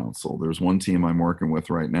unity council. There's one team I'm working with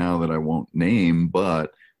right now that I won't name,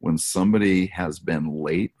 but when somebody has been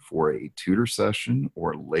late for a tutor session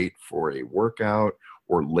or late for a workout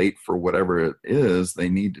or late for whatever it is they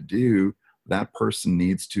need to do, that person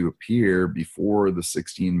needs to appear before the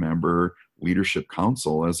 16-member leadership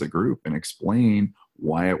council as a group and explain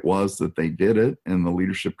why it was that they did it. And the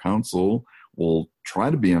leadership council will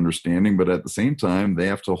try to be understanding, but at the same time, they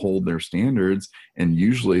have to hold their standards. And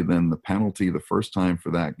usually then the penalty the first time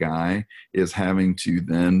for that guy is having to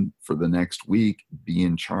then, for the next week, be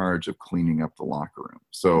in charge of cleaning up the locker room.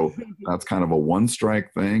 So that's kind of a one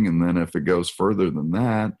strike thing. And then if it goes further than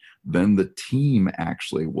that, then the team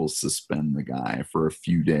actually will suspend the guy for a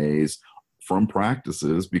few days from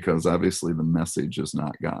practices, because obviously the message has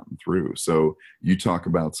not gotten through. So you talk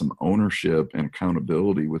about some ownership and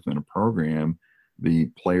accountability within a program. The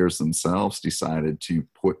players themselves decided to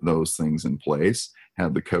put those things in place,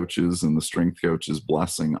 have the coaches and the strength coaches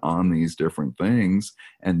blessing on these different things.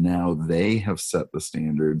 And now they have set the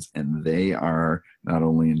standards, and they are not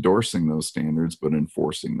only endorsing those standards, but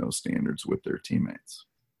enforcing those standards with their teammates.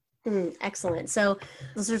 Excellent. So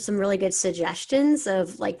those are some really good suggestions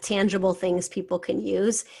of like tangible things people can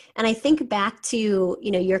use. And I think back to,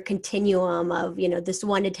 your continuum of, this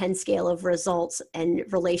 1 to 10 scale of results and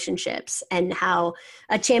relationships, and how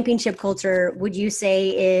a championship culture, would you say,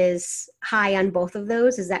 is high on both of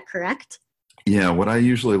those? Is that correct? Yeah, what I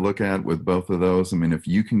usually look at with both of those, if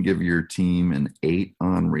you can give your team an 8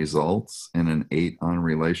 on results and an 8 on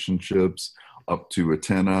relationships, up to a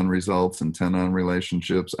 10 on results and 10 on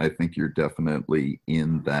relationships, I think you're definitely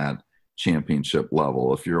in that championship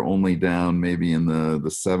level. If you're only down maybe in the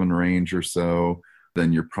 7 range or so,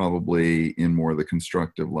 then you're probably in more of the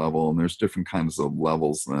constructive level. And there's different kinds of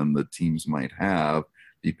levels then that teams might have,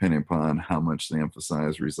 depending upon how much they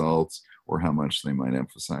emphasize results or how much they might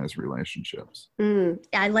emphasize relationships.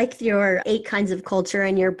 I like your 8 kinds of culture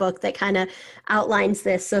in your book that kind of outlines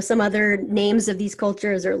this. So some other names of these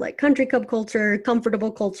cultures are like country club culture,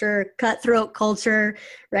 comfortable culture, cutthroat culture,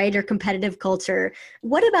 right? Or competitive culture.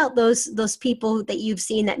 What about those people that you've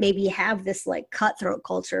seen that maybe have this like cutthroat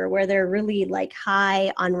culture where they're really like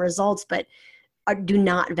high on results, but do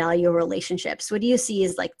not value relationships? What do you see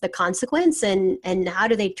as like the consequence, and how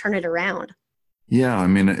do they turn it around? Yeah,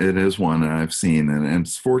 it is one I've seen, and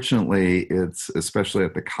fortunately, it's especially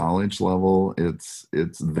at the college level, it's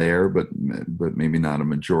there, but maybe not a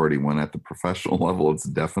majority one. At the professional level, it's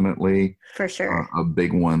definitely for sure a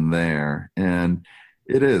big one there, and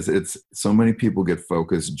it's so many people get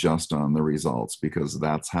focused just on the results because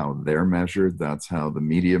that's how they're measured, that's how the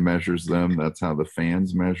media measures them, that's how the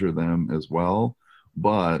fans measure them as well.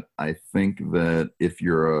 But I think that if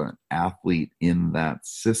you're an athlete in that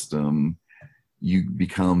system, you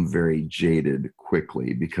become very jaded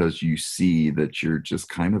quickly because you see that you're just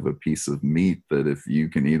kind of a piece of meat, that if you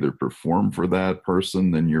can either perform for that person,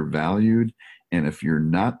 then you're valued. And if you're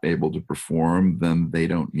not able to perform, then they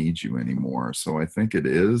don't need you anymore. So I think it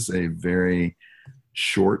is a very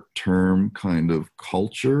short-term kind of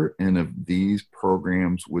culture. And if these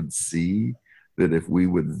programs would see that if we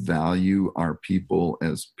would value our people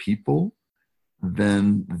as people,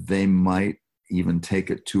 then they might even take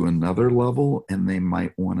it to another level, and they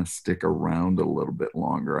might want to stick around a little bit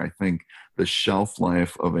longer. I think the shelf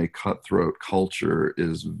life of a cutthroat culture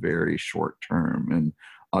is very short term. And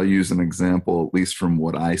I'll use an example, at least from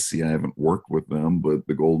what I see. I haven't worked with them, but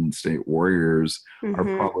the Golden State Warriors are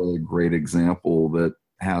probably a great example that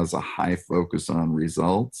has a high focus on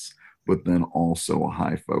results, but then also a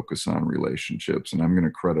high focus on relationships. And I'm going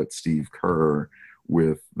to credit Steve Kerr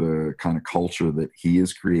with the kind of culture that he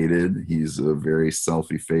has created. He's a very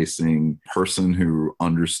self-effacing person who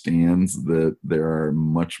understands that there are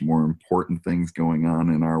much more important things going on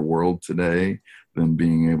in our world today than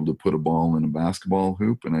being able to put a ball in a basketball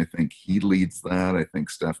hoop. And I think he leads that. I think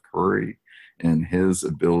Steph Curry and his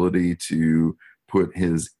ability to put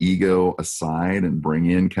his ego aside and bring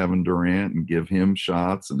in Kevin Durant and give him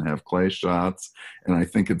shots and have Clay shots. And I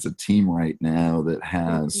think it's a team right now that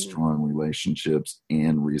has strong relationships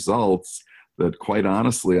and results that, quite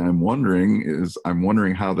honestly, I'm wondering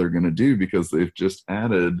how they're going to do, because they've just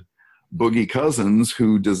added Boogie Cousins,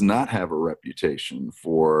 who does not have a reputation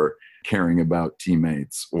for caring about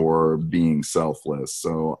teammates or being selfless.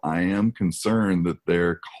 So I am concerned that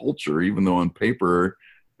their culture, even though on paper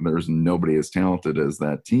there's nobody as talented as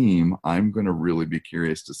that team, I'm going to really be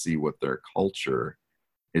curious to see what their culture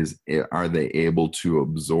are they able to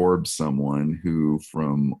absorb someone who,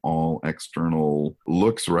 from all external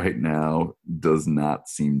looks right now, does not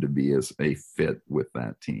seem to be as a fit with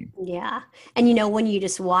that team? Yeah. And when you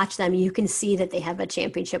just watch them, you can see that they have a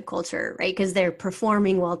championship culture, right? Because they're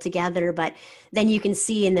performing well together, but then you can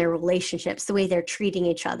see in their relationships, the way they're treating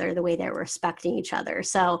each other, the way they're respecting each other.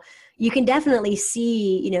 So you can definitely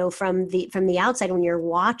see, from the outside when you're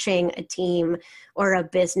watching a team or a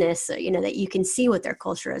business, that you can see what their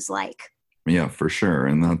culture is like. Yeah, for sure.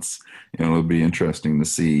 And that's, it'll be interesting to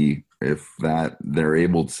see if that they're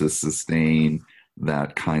able to sustain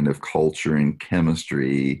that kind of culture and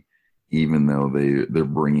chemistry, even though they're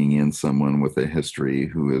bringing in someone with a history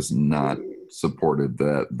who has not supported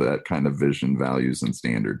that kind of vision, values, and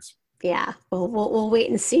standards. Yeah, we'll wait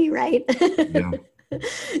and see, right? Yeah.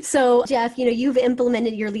 So, Jeff, you've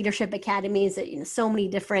implemented your leadership academies at so many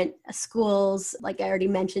different schools. Like I already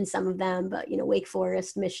mentioned some of them, but Wake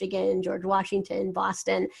Forest, Michigan, George Washington,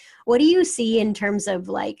 Boston. What do you see in terms of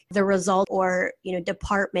like the result, or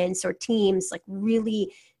departments or teams like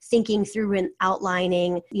really thinking through and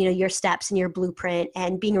outlining your steps and your blueprint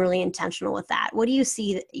and being really intentional with that? What do you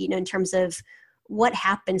see in terms of what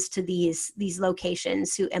happens to these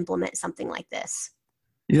locations who implement something like this?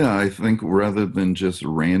 Yeah, I think rather than just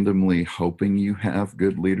randomly hoping you have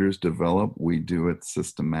good leaders develop, we do it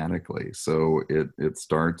systematically. So it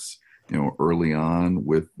starts, early on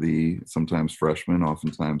with the sometimes freshmen,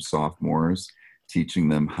 oftentimes sophomores, teaching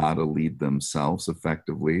them how to lead themselves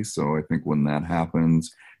effectively. So I think when that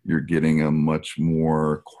happens, you're getting a much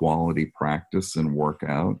more quality practice and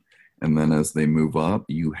workout. And then as they move up,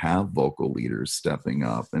 you have vocal leaders stepping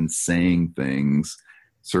up and saying things.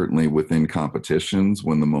 Certainly within competitions,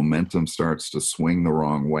 when the momentum starts to swing the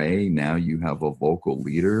wrong way, now you have a vocal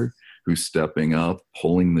leader who's stepping up,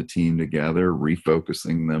 pulling the team together,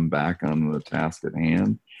 refocusing them back on the task at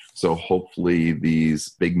hand. So hopefully these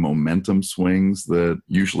big momentum swings that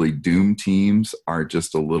usually doom teams are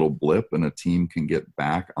just a little blip and a team can get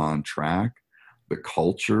back on track. The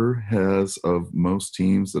culture of most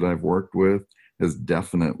teams that I've worked with has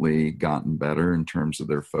definitely gotten better in terms of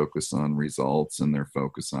their focus on results and their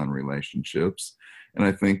focus on relationships. And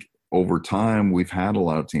I think over time, we've had a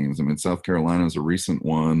lot of teams. I mean, South Carolina is a recent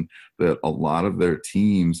one that a lot of their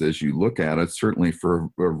teams, as you look at it, certainly for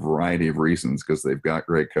a variety of reasons, because they've got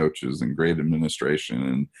great coaches and great administration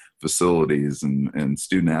and facilities and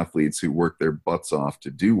student athletes who work their butts off to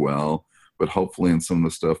do well. But hopefully in some of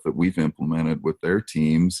the stuff that we've implemented with their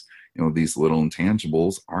teams, these little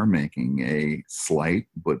intangibles are making a slight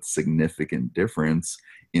but significant difference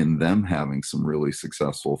in them having some really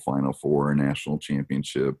successful Final Four, national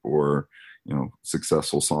championship, or,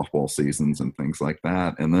 successful softball seasons and things like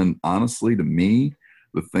that. And then honestly, to me,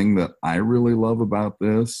 the thing that I really love about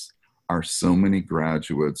this are so many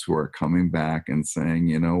graduates who are coming back and saying,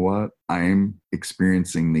 you know what, I'm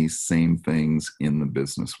experiencing these same things in the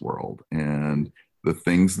business world. And the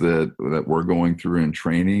things that we're going through in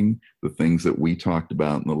training, the things that we talked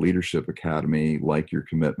about in the Leadership Academy, like your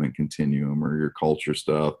commitment continuum or your culture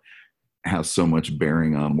stuff, has so much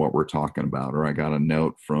bearing on what we're talking about. Or I got a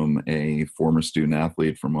note from a former student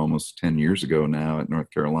athlete from almost 10 years ago now at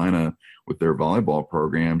North Carolina with their volleyball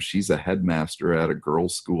program. She's a headmaster at a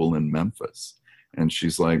girls' school in Memphis. And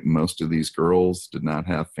she's like, most of these girls did not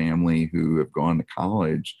have family who have gone to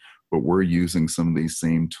college, but we're using some of these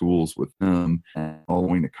same tools with them and all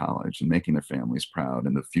going to college and making their families proud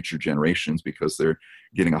and the future generations, because they're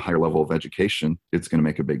getting a higher level of education. It's going to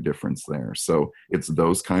make a big difference there. So it's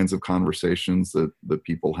those kinds of conversations that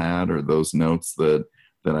people had, or those notes that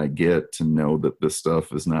I get to know that this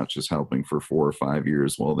stuff is not just helping for 4 or 5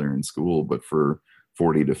 years while they're in school, but for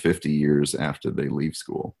 40 to 50 years after they leave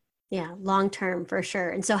school. Yeah, long term for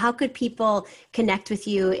sure. And so how could people connect with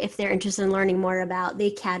you if they're interested in learning more about the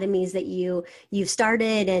academies that you've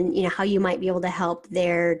started, and how you might be able to help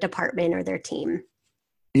their department or their team?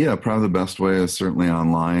 Yeah, probably the best way is certainly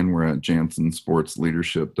online. We're at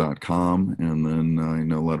JanssenSportsLeadership.com. And then I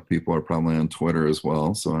know a lot of people are probably on Twitter as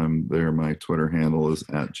well. So I'm there. My Twitter handle is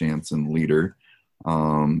 @JanssenLeader.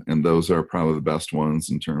 And those are probably the best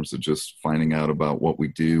ones in terms of just finding out about what we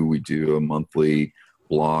do. We do a monthly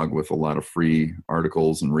blog with a lot of free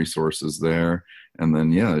articles and resources there. And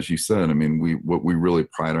then, yeah, as you said, I mean, what we really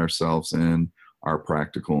pride ourselves in are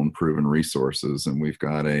practical and proven resources. And we've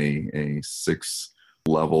got a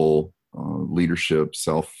 6-level leadership,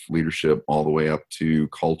 self-leadership, all the way up to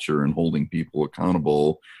culture and holding people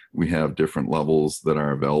accountable. We have different levels that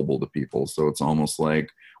are available to people. So it's almost like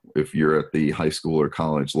if you're at the high school or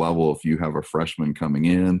college level, if you have a freshman coming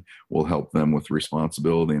in, we'll help them with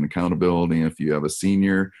responsibility and accountability. If you have a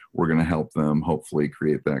senior, we're going to help them hopefully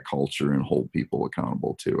create that culture and hold people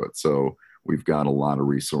accountable to it. So we've got a lot of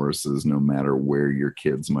resources, no matter where your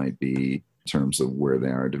kids might be in terms of where they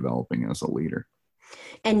are developing as a leader.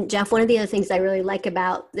 And Jeff, one of the other things I really like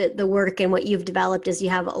about the work and what you've developed is you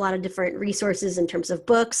have a lot of different resources in terms of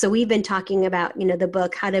books. So we've been talking about, the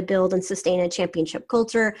book, How to Build and Sustain a Championship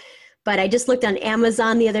Culture. But I just looked on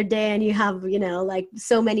Amazon the other day and you have, like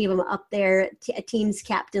so many of them up there, a Team's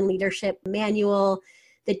Captain Leadership Manual,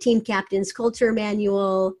 the Team Captain's Culture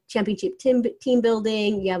Manual, Championship Team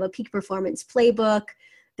Building. You have a Peak Performance Playbook,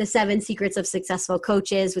 The 7 Secrets of Successful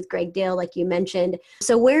Coaches with Greg Dale, like you mentioned.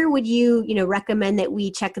 So where would you, recommend that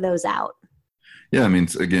we check those out? Yeah, I mean,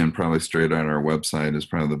 again, probably straight on our website is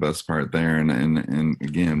probably the best part there. And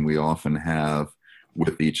again, we often have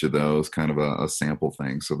with each of those kind of a sample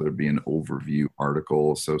thing. So there'd be an overview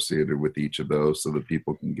article associated with each of those so that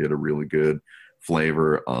people can get a really good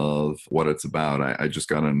flavor of what it's about. I just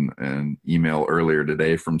got an email earlier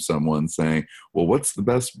today from someone saying, well, what's the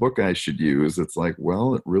best book I should use? It's like,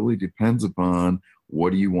 well, it really depends upon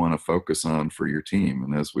what do you want to focus on for your team.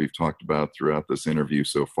 And as we've talked about throughout this interview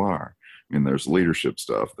so far, I mean, there's leadership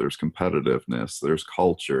stuff, there's competitiveness, there's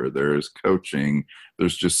culture, there's coaching,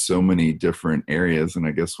 there's just so many different areas. And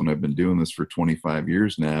I guess when I've been doing this for 25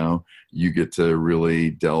 years now, you get to really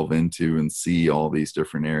delve into and see all these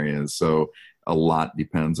different areas. So a lot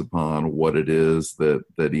depends upon what it is that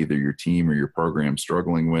either your team or your program's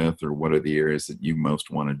struggling with, or what are the areas that you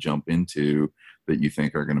most want to jump into that you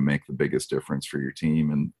think are going to make the biggest difference for your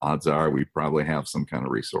team. And odds are we probably have some kind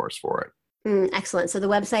of resource for it. Excellent. So the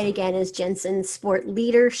website again is Jensen Sport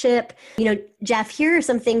Leadership. Jeff, here are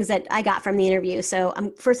some things that I got from the interview. So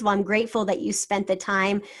first of all, I'm grateful that you spent the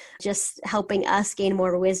time just helping us gain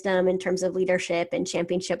more wisdom in terms of leadership and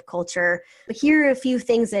championship culture. But here are a few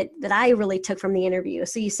things that I really took from the interview.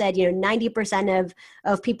 So you said, 90%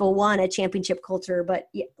 of people want a championship culture, but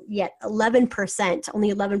yet only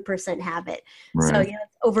 11% have it. Right. So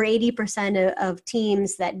over 80% of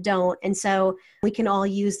teams that don't. And so we can all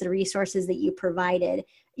use the resources that you provided.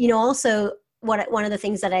 Also, one of the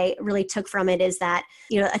things that I really took from it is that,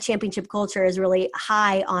 a championship culture is really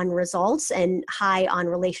high on results and high on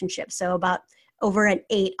relationships. So about over an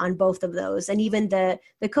 8 on both of those. And even the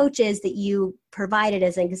coaches that you provided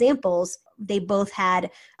as examples, they both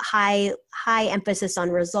had high emphasis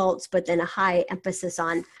on results, but then a high emphasis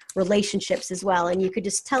on relationships as well. And you could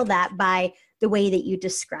just tell that by the way that you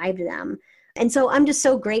described them. And so I'm just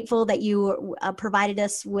so grateful that you provided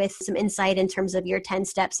us with some insight in terms of your 10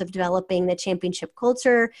 steps of developing the championship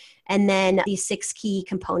culture, and then these 6 key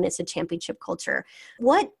components of championship culture.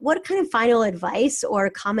 What kind of final advice or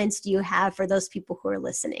comments do you have for those people who are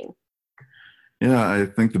listening? Yeah, I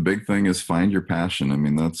think the big thing is find your passion. I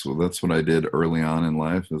mean, that's what I did early on in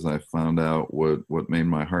life, is I found out what made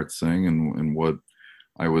my heart sing and what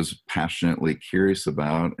I was passionately curious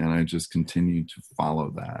about, and I just continued to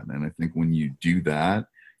follow that. And I think when you do that,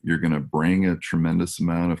 you're going to bring a tremendous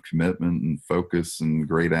amount of commitment and focus and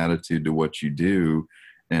great attitude to what you do,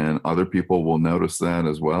 and other people will notice that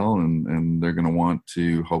as well, and they're going to want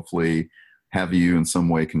to hopefully have you in some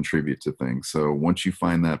way contribute to things. So once you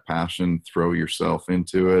find that passion, throw yourself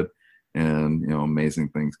into it, and amazing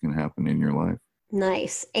things can happen in your life.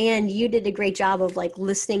 Nice. And you did a great job of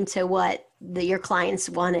listening to what your clients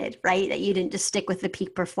wanted, right? That you didn't just stick with the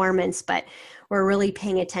peak performance, but were really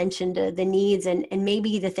paying attention to the needs and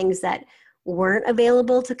maybe the things that weren't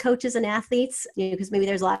available to coaches and athletes, because maybe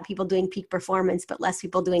there's a lot of people doing peak performance, but less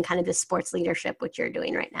people doing kind of this sports leadership, which you're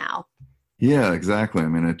doing right now. Yeah, exactly. I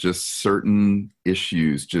mean, it just certain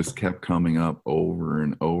issues just kept coming up over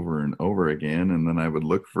and over and over again. And then I would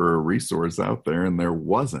look for a resource out there and there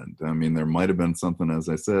wasn't. I mean, there might have been something, as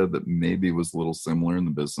I said, that maybe was a little similar in the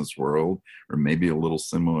business world or maybe a little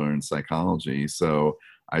similar in psychology. So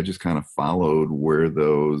I just kind of followed where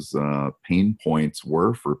those pain points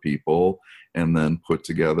were for people and then put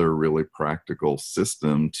together a really practical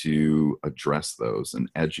system to address those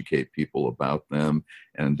and educate people about them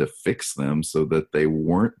and to fix them so that they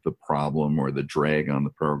weren't the problem or the drag on the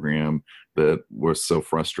program that was so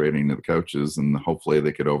frustrating to the coaches. And hopefully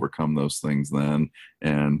they could overcome those things then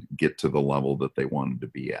and get to the level that they wanted to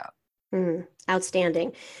be at.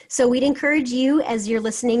 Outstanding. So we'd encourage you, as you're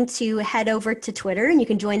listening, to head over to Twitter, and you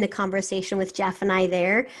can join the conversation with Jeff and I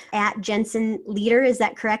there at Jensen Leader. Is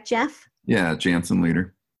that correct, Jeff? Yeah, Jensen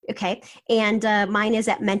Leader. Okay. And mine is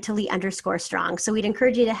at mentally_strong. So we'd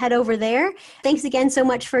encourage you to head over there. Thanks again so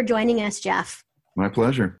much for joining us, Jeff. My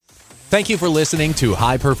pleasure. Thank you for listening to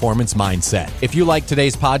High Performance Mindset. If you like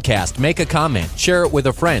today's podcast, make a comment, share it with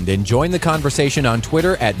a friend, and join the conversation on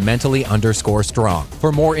Twitter at mentally_strong.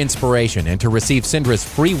 For more inspiration and to receive Cindra's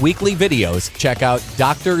free weekly videos, check out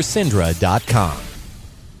drsindra.com.